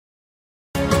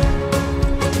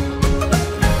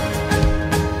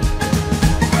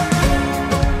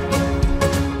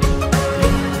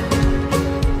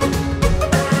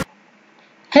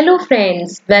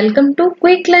friends, welcome to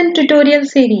Quick Learn tutorial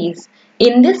series.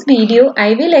 In this video,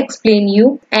 I will explain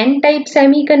you N-type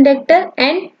semiconductor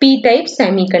and P-type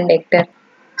semiconductor.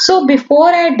 So before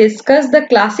I discuss the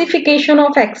classification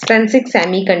of extrinsic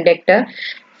semiconductor,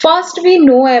 first we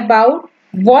know about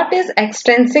what is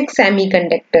extrinsic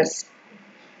semiconductors.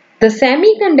 The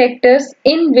semiconductors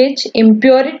in which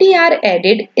impurity are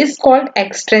added is called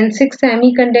extrinsic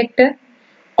semiconductor,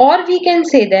 or we can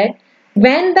say that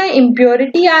when the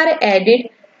impurity are added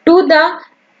to the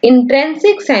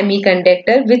intrinsic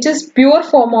semiconductor, which is pure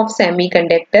form of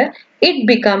semiconductor, it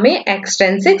become a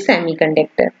extrinsic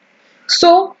semiconductor.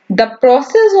 So the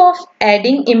process of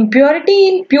adding impurity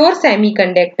in pure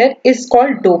semiconductor is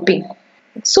called doping.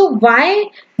 So why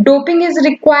doping is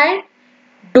required?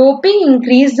 Doping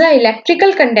increases the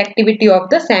electrical conductivity of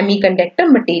the semiconductor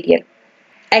material.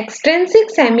 Extrinsic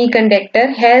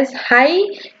semiconductor has high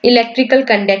electrical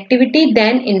conductivity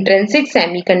than intrinsic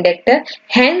semiconductor.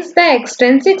 Hence, the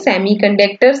extrinsic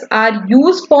semiconductors are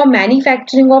used for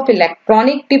manufacturing of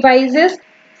electronic devices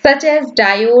such as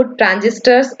diode,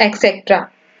 transistors, etc.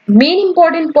 Main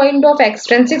important point of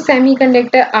extrinsic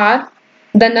semiconductor are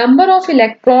the number of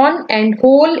electron and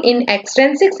hole in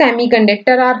extrinsic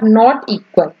semiconductor are not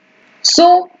equal.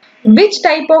 So, which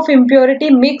type of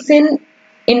impurity mix in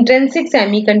intrinsic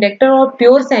semiconductor or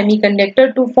pure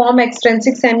semiconductor to form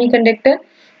extrinsic semiconductor?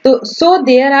 So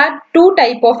there are two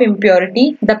type of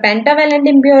impurity, the pentavalent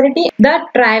impurity, the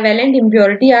trivalent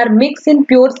impurity are mixed in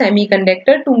pure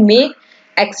semiconductor to make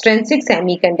extrinsic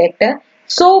semiconductor.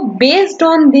 So based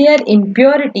on their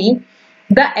impurity,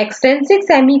 the extrinsic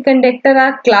semiconductor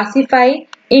are classified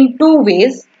in two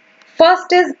ways.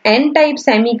 First is N-type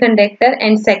semiconductor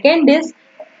and second is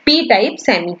P-type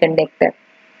semiconductor.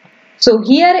 So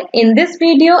here in this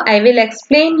video, I will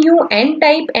explain you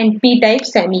N-type and P-type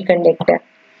semiconductor.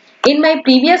 In my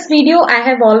previous video, I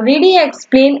have already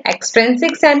explained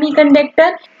extrinsic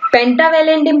semiconductor,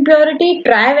 pentavalent impurity,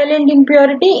 trivalent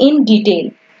impurity in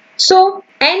detail. So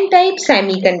N-type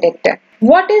semiconductor.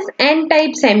 What is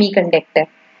N-type semiconductor?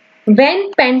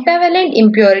 When pentavalent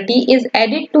impurity is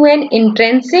added to an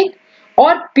intrinsic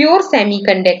or pure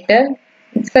semiconductor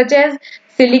such as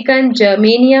silicon,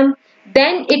 germanium,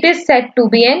 then it is said to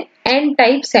be an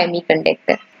N-type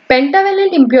semiconductor.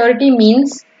 Pentavalent impurity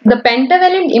means the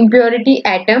pentavalent impurity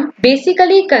atom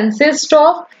basically consists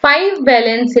of 5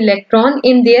 valence electron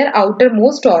in their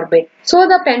outermost orbit. So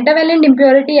the pentavalent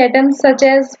impurity atoms such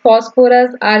as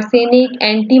phosphorus, arsenic,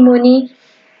 antimony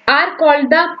are called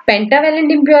the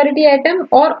pentavalent impurity atom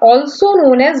or also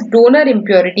known as donor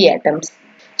impurity atoms.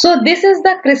 So this is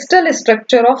the crystal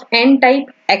structure of N-type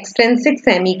extrinsic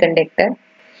semiconductor.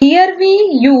 Here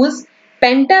we use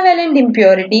pentavalent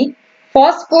impurity.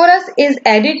 Phosphorus is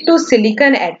added to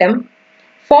silicon atom.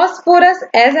 Phosphorus,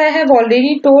 as I have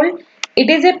already told, it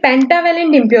is a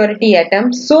pentavalent impurity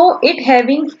atom. So it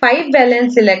having 5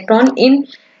 valence electron in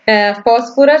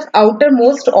phosphorus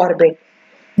outermost orbit.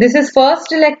 This is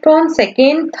first electron,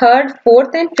 second, third,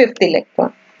 fourth and fifth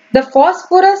electron. The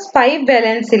phosphorus 5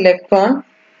 valence electron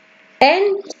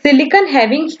and silicon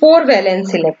having 4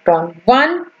 valence electron,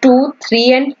 1, 2,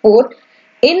 3 and 4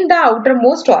 in the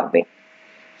outermost orbit.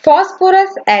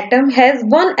 Phosphorus atom has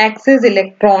 1 excess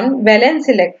electron, valence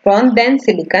electron than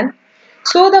silicon.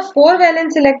 So the 4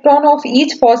 valence electron of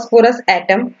each phosphorus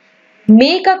atom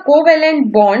make a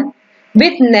covalent bond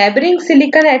with neighboring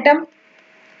silicon atom.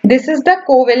 This is the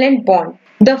covalent bond.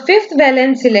 The 5th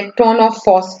valence electron of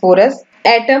phosphorus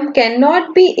atom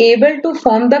cannot be able to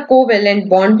form the covalent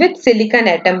bond with silicon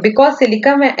atom because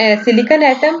silicon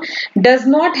atom does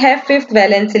not have 5th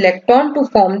valence electron to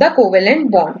form the covalent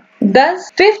bond.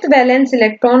 Thus, 5th valence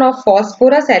electron of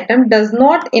phosphorus atom does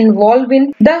not involve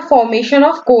in the formation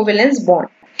of covalence bond.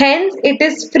 Hence, it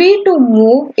is free to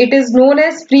move. It is known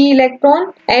as free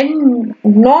electron and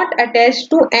not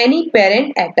attached to any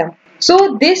parent atom.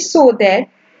 So, this so that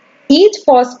each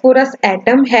phosphorus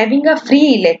atom having a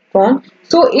free electron,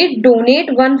 so it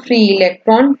donate 1 free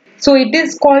electron. So it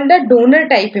is called a donor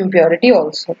type impurity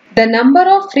also. The number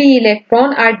of free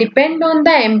electron are depend on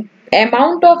the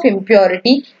amount of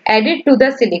impurity added to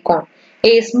the silicon.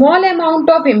 A small amount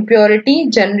of impurity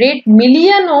generate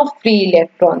million of free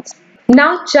electrons.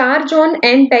 Now charge on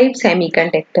N-type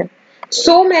semiconductor.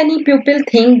 So many people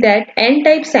think that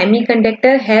N-type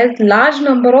semiconductor has large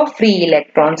number of free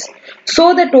electrons.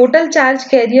 So the total charge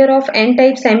carrier of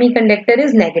N-type semiconductor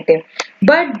is negative.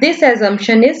 But this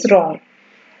assumption is wrong.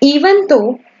 Even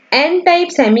though N-type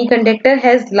semiconductor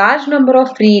has large number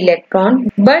of free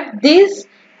electrons, but these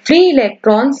free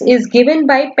electrons is given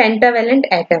by pentavalent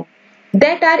atom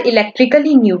that are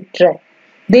electrically neutral.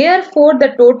 Therefore,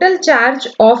 the total charge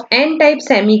of n-type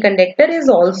semiconductor is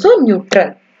also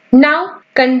neutral. Now,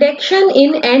 conduction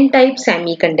in n-type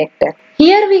semiconductor.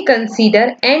 Here we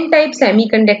consider n-type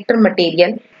semiconductor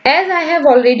material. As I have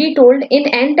already told, in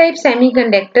n-type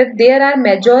semiconductor there are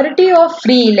majority of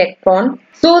free electron.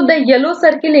 So the yellow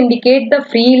circle indicate the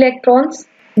free electrons,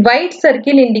 white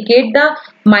circle indicate the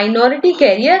minority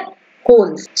carrier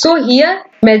holes. So here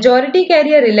majority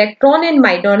carrier electron and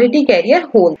minority carrier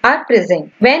hole are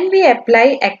present. When we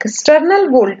apply external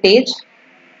voltage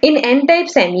in n-type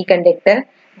semiconductor,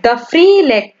 the free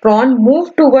electron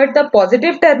move toward the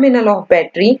positive terminal of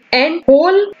battery and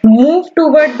hole move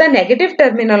toward the negative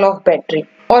terminal of battery.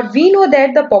 Or we know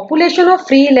that the population of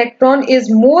free electron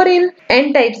is more in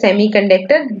n-type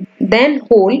semiconductor than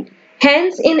hole.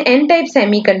 Hence, in n-type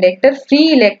semiconductor,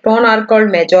 free electron are called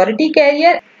majority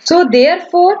carrier. So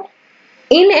therefore,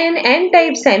 in an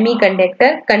n-type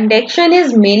semiconductor, conduction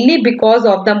is mainly because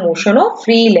of the motion of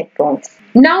free electrons.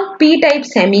 Now, p-type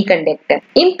semiconductor.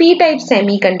 In p-type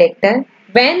semiconductor,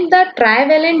 when the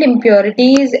trivalent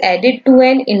impurity is added to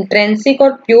an intrinsic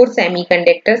or pure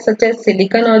semiconductor such as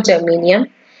silicon or germanium,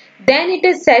 then it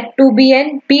is said to be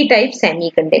an p-type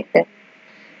semiconductor.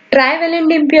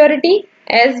 Trivalent impurity,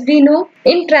 as we know,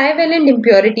 in trivalent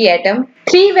impurity atom,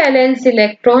 3 valence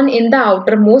electron in the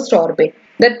outermost orbit.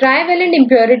 The trivalent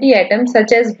impurity atoms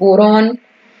such as boron,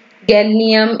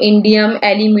 gallium, indium,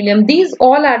 aluminium, these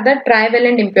all are the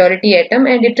trivalent impurity atom,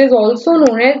 and it is also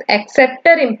known as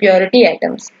acceptor impurity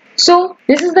atoms. So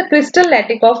this is the crystal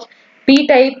lattice of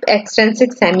p-type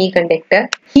extrinsic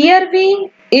semiconductor. Here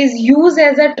we is used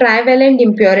as a trivalent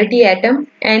impurity atom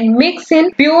and mix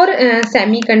in pure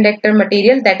semiconductor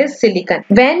material, that is silicon.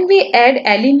 When we add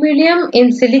aluminium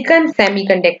in silicon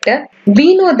semiconductor,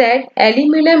 we know that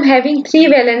aluminium having 3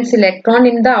 valence electron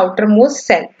in the outermost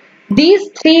cell.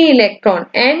 These 3 electron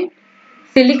and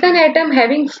silicon atom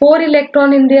having 4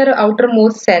 electron in their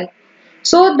outermost cell.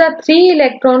 So the 3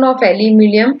 electron of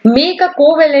aluminium make a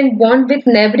covalent bond with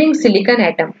neighboring silicon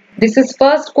atom. This is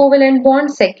first covalent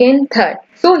bond, second, third.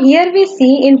 So here we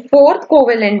see in fourth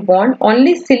covalent bond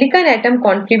only silicon atom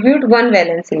contribute 1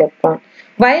 valence electron,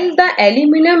 while the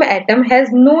aluminium atom has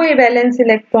no valence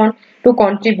electron to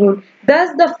contribute. Thus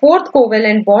the fourth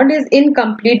covalent bond is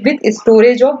incomplete with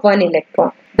storage of 1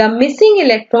 electron. The missing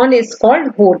electron is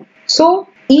called hole. So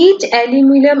each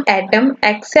aluminium atom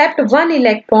accept 1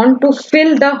 electron to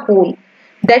fill the hole.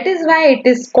 That is why it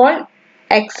is called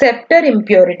acceptor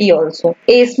impurity also.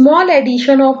 A small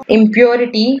addition of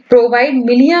impurity provide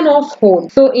million of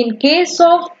holes. So in case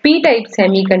of p-type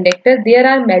semiconductor, there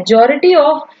are majority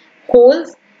of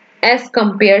holes as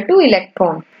compared to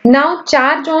electron. Now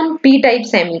charge on p-type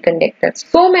semiconductors.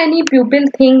 So many people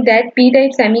think that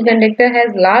p-type semiconductor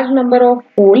has large number of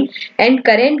holes and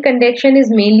current conduction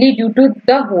is mainly due to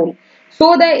the hole.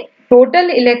 So the total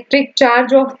electric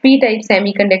charge of p-type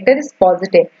semiconductor is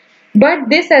positive. But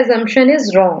this assumption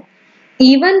is wrong.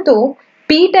 Even though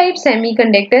p-type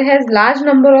semiconductor has large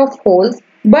number of holes,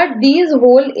 but these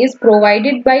holes is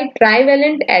provided by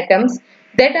trivalent atoms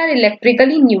that are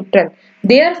electrically neutral.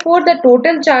 Therefore, the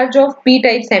total charge of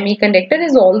p-type semiconductor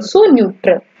is also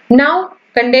neutral. Now,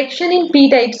 conduction in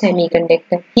p-type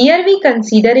semiconductor. Here we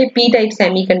consider a p-type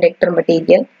semiconductor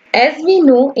material. As we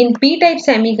know, in p-type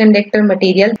semiconductor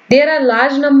material, there are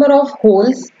large number of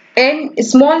holes and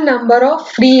small number of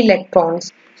free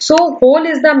electrons. So hole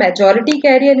is the majority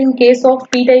carrier in case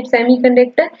of p-type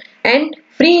semiconductor and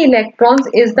free electrons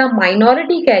is the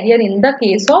minority carrier in the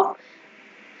case of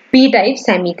p-type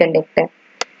semiconductor.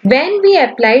 When we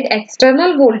applied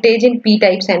external voltage in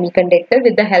p-type semiconductor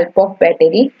with the help of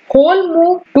battery, hole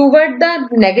move toward the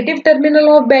negative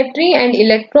terminal of battery and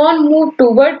electron move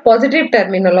toward positive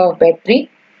terminal of battery.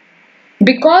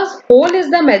 Because hole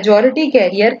is the majority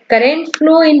carrier, current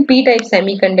flow in p-type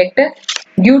semiconductor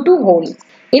due to holes.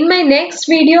 In my next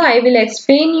video, I will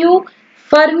explain you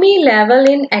Fermi level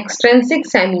in extrinsic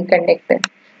semiconductor.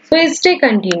 So stay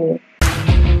continued.